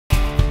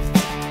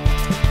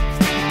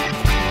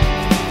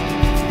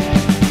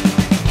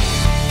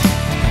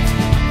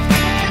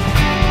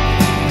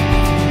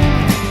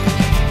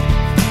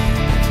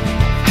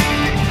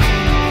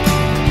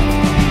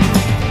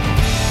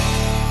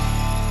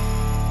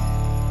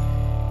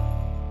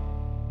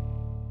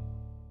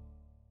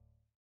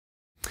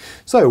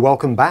So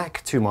welcome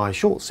back to my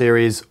short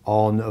series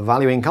on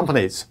valuing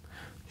companies.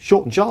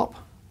 Short and sharp,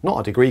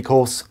 not a degree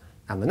course,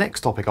 and the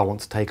next topic I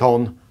want to take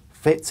on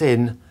fits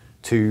in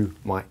to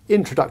my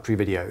introductory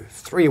video,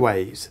 3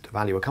 ways to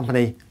value a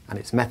company, and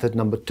it's method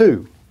number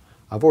 2.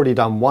 I've already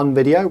done one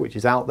video which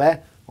is out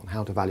there on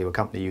how to value a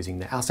company using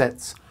their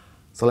assets,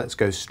 so let's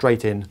go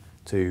straight in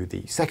to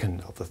the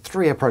second of the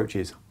 3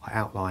 approaches I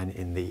outline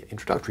in the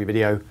introductory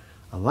video,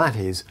 and that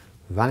is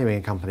valuing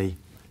a company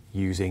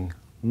using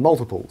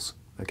multiples.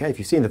 Okay, if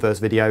you've seen the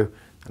first video,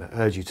 and I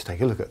urge you to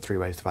take a look at 3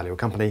 ways to value a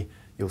company,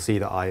 you'll see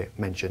that I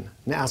mention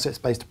net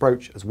assets-based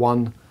approach as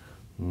one,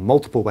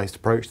 multiple-based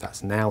approach,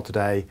 that's now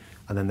today,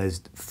 and then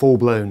there's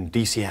full-blown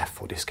DCF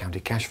or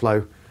discounted cash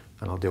flow,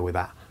 and I'll deal with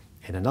that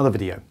in another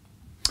video.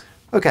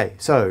 Okay,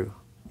 so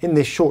in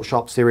this short,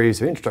 sharp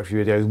series of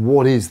introductory videos,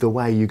 what is the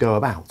way you go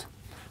about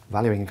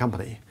valuing a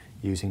company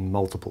using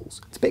multiples?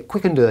 It's a bit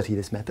quick and dirty,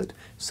 this method,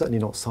 certainly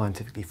not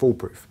scientifically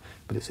foolproof,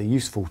 but it's a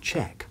useful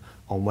check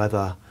on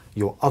whether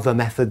your other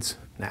methods,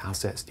 net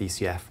assets,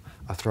 DCF,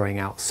 are throwing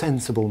out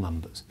sensible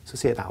numbers. So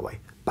see it that way.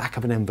 Back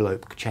of an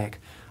envelope check,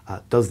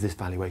 does this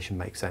valuation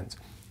make sense?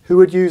 Who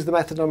would use the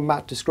method I'm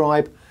about to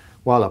describe?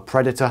 Well, a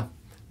predator,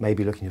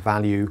 maybe looking to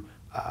value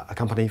a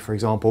company, for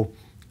example.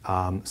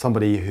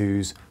 Somebody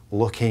who's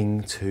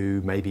looking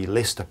to maybe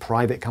list a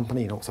private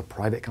company. You know, what's a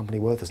private company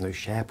worth? There's no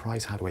share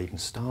price. How do I even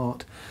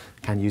start?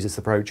 Can use this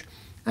approach.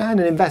 And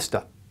an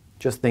investor,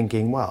 just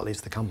thinking, well,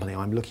 is the company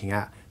I'm looking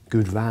at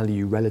good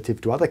value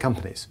relative to other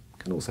companies?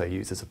 Can also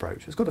use this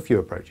approach. It's got a few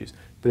approaches,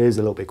 but it is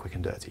a little bit quick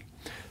and dirty.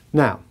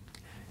 Now,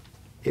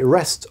 it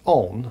rests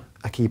on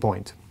a key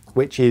point,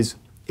 which is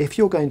if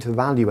you're going to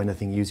value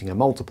anything using a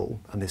multiple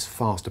and this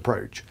fast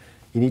approach,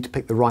 you need to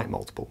pick the right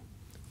multiple.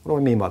 What do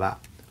I mean by that?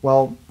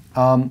 Well,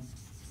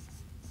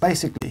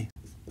 basically,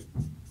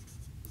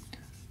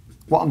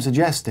 what I'm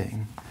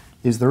suggesting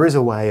is there is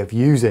a way of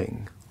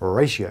using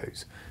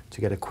ratios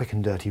to get a quick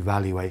and dirty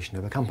valuation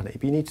of a company,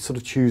 but you need to sort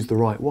of choose the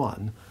right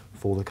one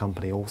for the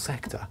company or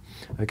sector,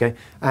 okay?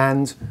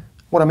 And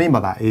what I mean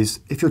by that is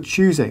if you're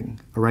choosing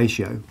a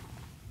ratio,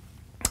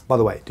 by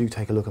the way, do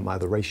take a look at my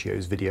other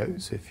ratios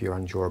videos if you're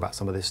unsure about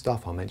some of this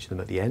stuff. I'll mention them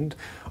at the end.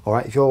 All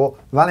right, if you're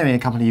valuing a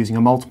company using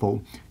a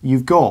multiple,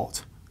 you've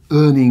got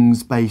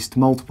earnings-based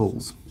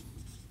multiples,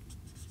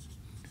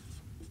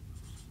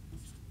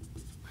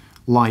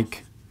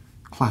 like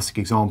classic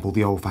example,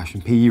 the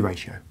old-fashioned PE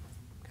ratio.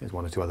 There's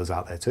 1 or 2 others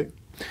out there too.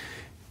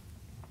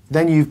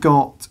 Then you've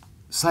got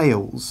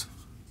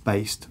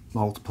sales-based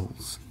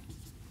multiples,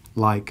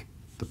 like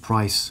the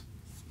price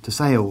to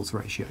sales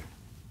ratio.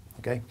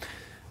 Okay.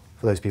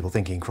 For those people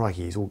thinking,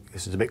 crikey,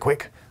 this is a bit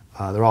quick,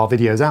 there are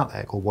videos out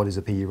there called What is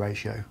a PE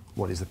ratio?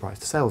 What is the price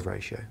to sales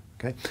ratio?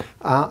 Okay.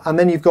 And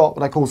then you've got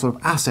what I call sort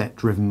of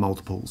asset-driven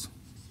multiples,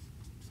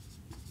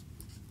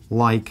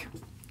 like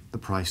the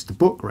price to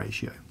book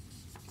ratio.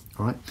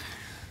 All right.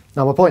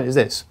 Now my point is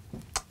this: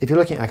 if you're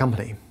looking at a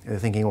company and you're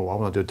thinking, oh, I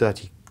want to do a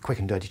quick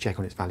and dirty check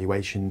on its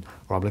valuation,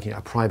 or I'm looking at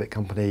a private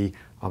company,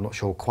 I'm not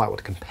sure quite what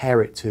to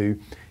compare it to,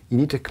 you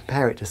need to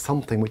compare it to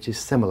something which is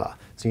similar.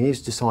 So you need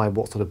to decide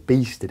what sort of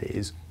beast it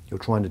is you're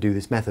trying to do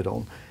this method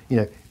on. You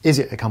know, is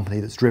it a company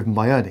that's driven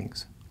by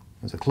earnings?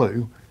 As a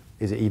clue,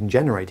 is it even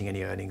generating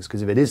any earnings?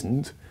 Because if it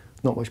isn't,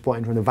 not much point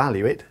in trying to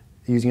value it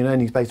using an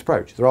earnings-based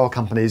approach. There are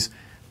companies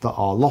that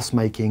are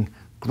loss-making,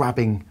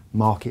 grabbing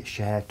market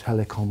share,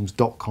 telecoms,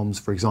 dot-coms,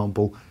 for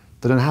example,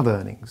 that don't have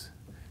earnings.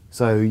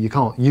 So you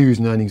can't use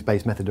an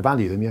earnings-based method to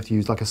value them. You have to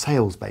use like a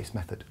sales-based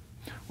method,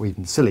 or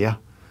even sillier,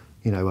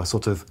 you know, a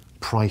sort of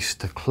price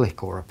to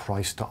click or a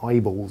price to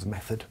eyeballs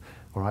method.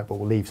 All right, but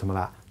we'll leave some of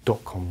that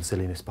dot-com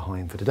silliness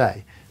behind for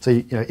today. So,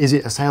 you know, is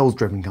it a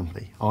sales-driven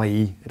company,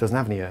 i.e. it doesn't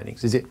have any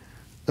earnings? Is it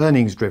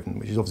earnings-driven,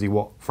 which is obviously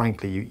what,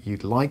 frankly,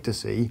 you'd like to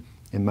see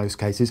in most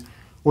cases,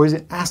 or is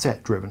it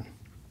asset-driven?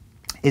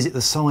 Is it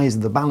the size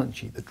of the balance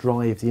sheet that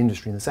drives the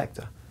industry in the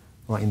sector?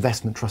 Right,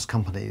 investment trust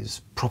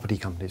companies, property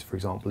companies, for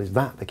example, is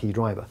that the key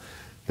driver?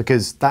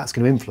 Because that's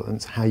going to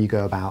influence how you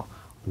go about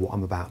what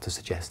I'm about to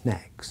suggest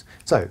next.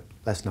 So,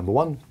 lesson number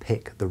 1,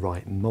 pick the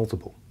right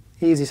multiple.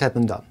 Easier said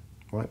than done,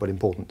 right, but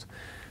important.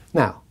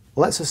 Now,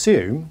 let's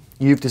assume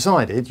you've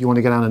decided you want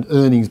to go down an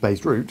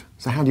earnings-based route.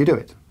 So how do you do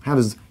it? How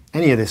does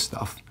any of this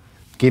stuff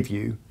give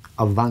you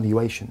a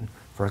valuation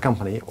for a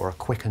company or a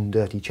quick and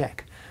dirty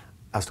check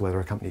as to whether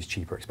a company is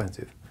cheap or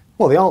expensive?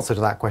 Well, the answer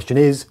to that question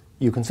is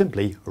you can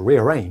simply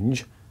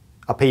rearrange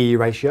a PE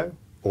ratio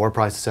or a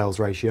price to sales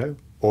ratio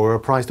or a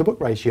price to book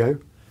ratio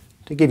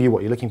to give you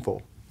what you're looking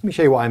for. Let me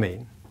show you what I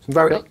mean. Some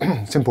very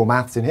simple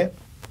maths in here.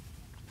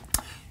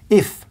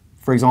 If,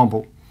 for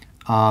example,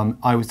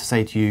 I was to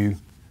say to you,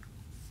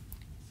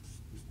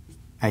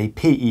 a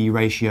PE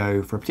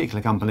ratio for a particular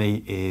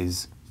company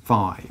is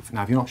 5.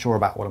 Now, if you're not sure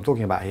about what I'm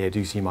talking about here,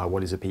 do see my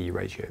What is a PE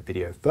ratio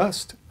video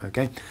first,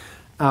 okay?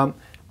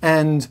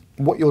 And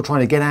what you're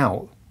trying to get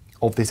out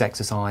of this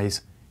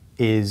exercise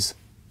is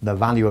the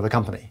value of a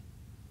company,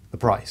 the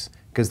price,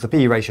 because the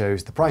PE ratio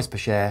is the price per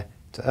share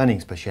to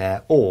earnings per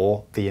share,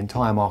 or the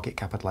entire market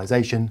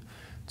capitalization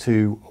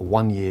to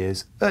 1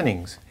 year's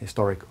earnings,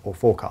 historic or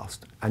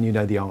forecast? And you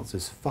know the answer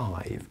is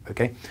 5,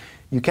 okay?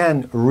 You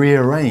can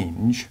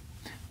rearrange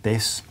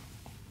this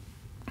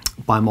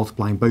by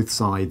multiplying both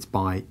sides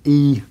by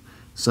E.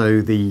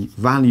 So the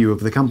value of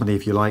the company,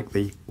 if you like,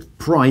 the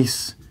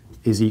price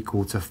is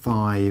equal to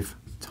 5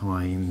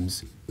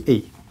 times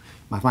E.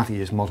 Mathematically,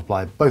 you just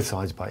multiply both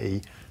sides by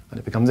E and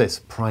it becomes this,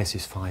 price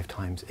is 5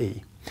 times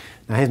E.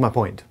 Now here's my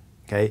point,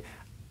 okay?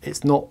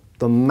 It's not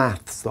the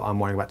maths that I'm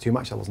worrying about too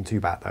much, that wasn't too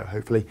bad though,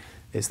 hopefully.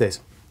 It's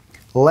this.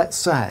 Let's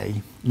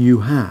say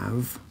you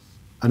have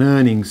an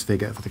earnings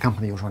figure for the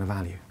company you're trying to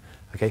value,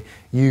 okay?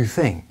 You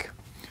think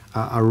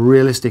a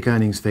realistic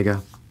earnings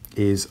figure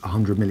is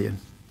 100 million.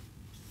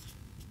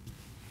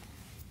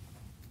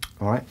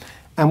 All right,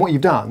 and what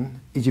you've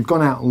done is you've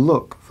gone out and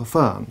looked for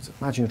firms.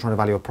 Imagine you're trying to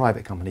value a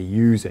private company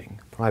using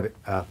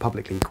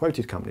publicly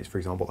quoted companies, for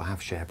example, that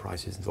have share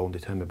prices and so on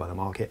determined by the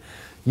market.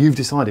 You've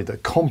decided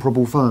that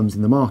comparable firms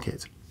in the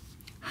market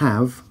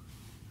have,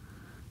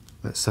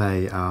 let's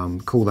say,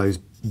 call those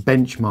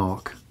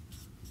benchmark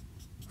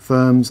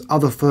firms.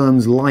 Other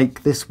firms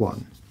like this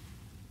one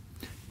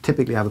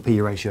typically have a P/E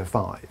ratio of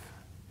 5.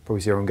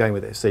 Probably see where I'm going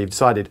with this. So you've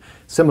decided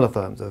similar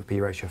firms have a P/E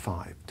ratio of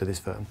 5 to this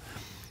firm.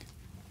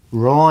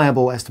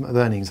 Reliable estimate of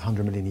earnings,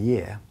 100 million a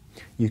year.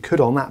 You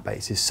could on that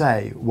basis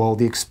say, well,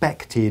 the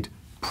expected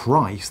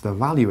price, the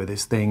value of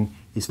this thing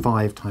is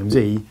 5 times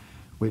E,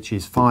 which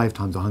is 5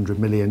 times 100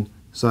 million,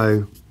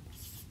 so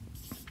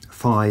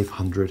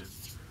 500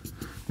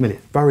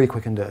 million. Very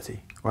quick and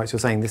dirty, right? So you're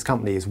saying this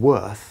company is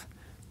worth,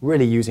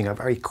 really using a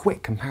very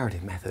quick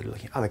comparative method,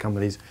 looking at other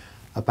companies,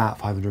 about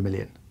 500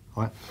 million.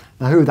 Right?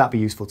 Now, who would that be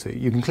useful to?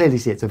 You can clearly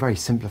see it's a very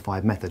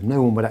simplified method.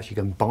 No one would actually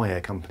go and buy a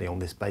company on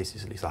this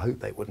basis, at least I hope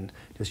they wouldn't,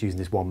 just using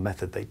this one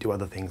method. They do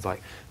other things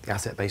like the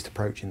asset-based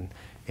approach in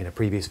a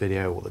previous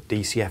video, or the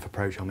DCF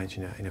approach I'll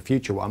mention in a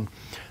future one.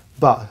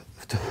 But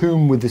to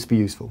whom would this be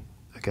useful,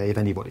 okay, if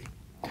anybody?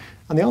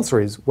 And the answer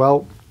is,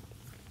 well,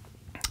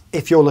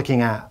 if you're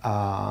looking at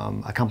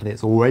a company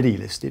that's already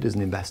listed as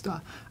an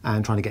investor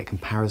and trying to get a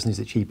comparison, is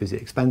it cheap, is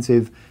it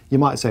expensive, you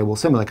might say, well,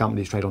 similar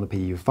companies trade on a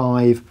PE of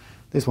 5.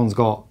 This one's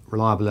got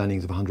reliable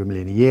earnings of 100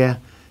 million a year,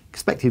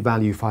 expected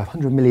value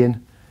 500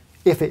 million.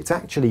 If it's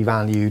actually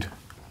valued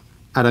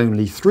at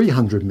only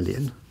 300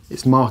 million,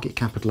 its market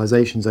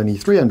capitalization is only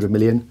 300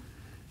 million,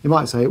 you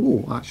might say,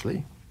 oh,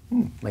 actually,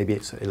 maybe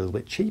it's a little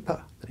bit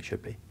cheaper than it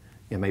should be.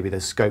 Yeah, maybe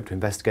there's scope to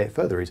investigate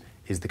further.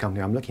 Is the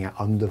company I'm looking at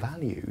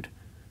undervalued?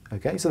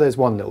 Okay, so there's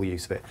one little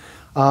use of it.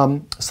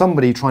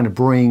 Somebody trying to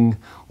bring,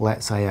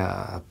 let's say,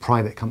 a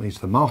private company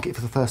to the market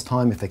for the first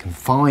time, if they can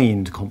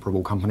find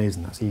comparable companies,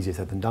 and that's easier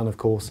said than done, of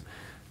course.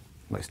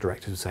 Most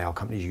directors would say our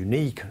company's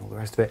unique and all the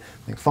rest of it.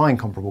 They find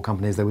comparable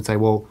companies, they would say,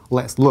 well,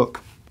 let's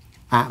look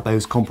at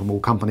those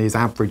comparable companies,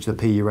 average the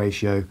PE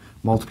ratio,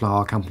 multiply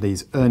our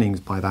company's earnings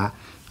by that,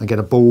 and get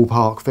a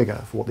ballpark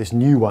figure for what this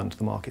new one to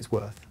the market's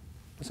worth.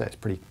 So it's a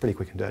pretty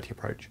quick and dirty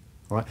approach.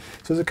 Right?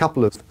 So there's a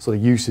couple of sort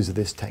of uses of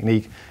this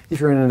technique. If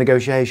you're in a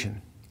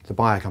negotiation to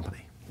buy a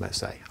company, let's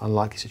say,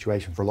 unlikely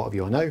situation for a lot of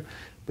you I know,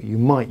 but you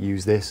might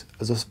use this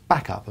as a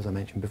backup, as I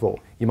mentioned before.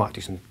 You might do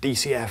some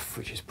DCF,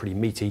 which is pretty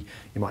meaty.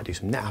 You might do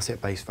some net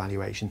asset-based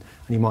valuation,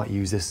 and you might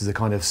use this as a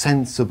kind of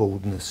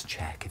sensibleness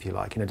check, if you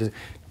like. You know,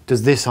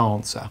 does this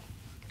answer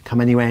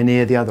come anywhere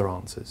near the other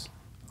answers?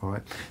 All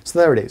right. So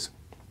there it is.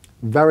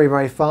 Very,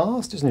 very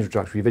fast. Just an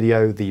introductory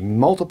video. The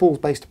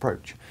multiples-based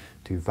approach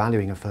to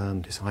valuing a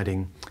firm,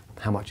 deciding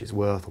how much it's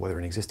worth, or whether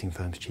an existing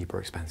firm's cheap or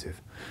expensive.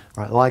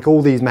 Right, like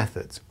all these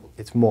methods,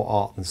 it's more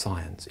art than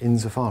science,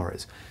 insofar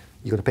as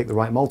you've got to pick the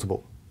right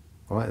multiple.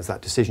 All right, there's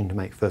that decision to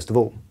make first of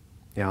all.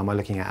 You know, am I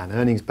looking at an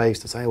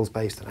earnings-based, a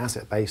sales-based, an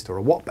asset-based, or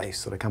a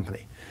what-based sort of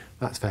company?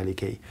 That's fairly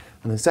key.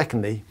 And then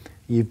secondly,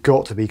 you've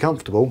got to be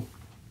comfortable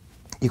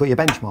you've got your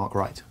benchmark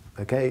right.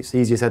 Okay, it's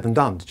easier said than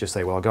done to just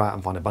say, well, I'll go out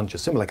and find a bunch of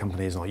similar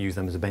companies and I'll use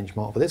them as a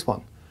benchmark for this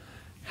one.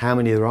 How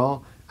many there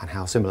are and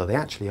how similar they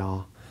actually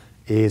are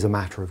is a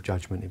matter of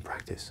judgment in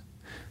practice.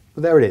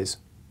 But there it is,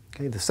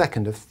 okay, the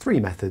second of 3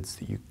 methods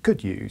that you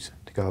could use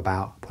to go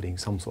about putting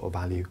some sort of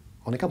value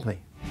on a company.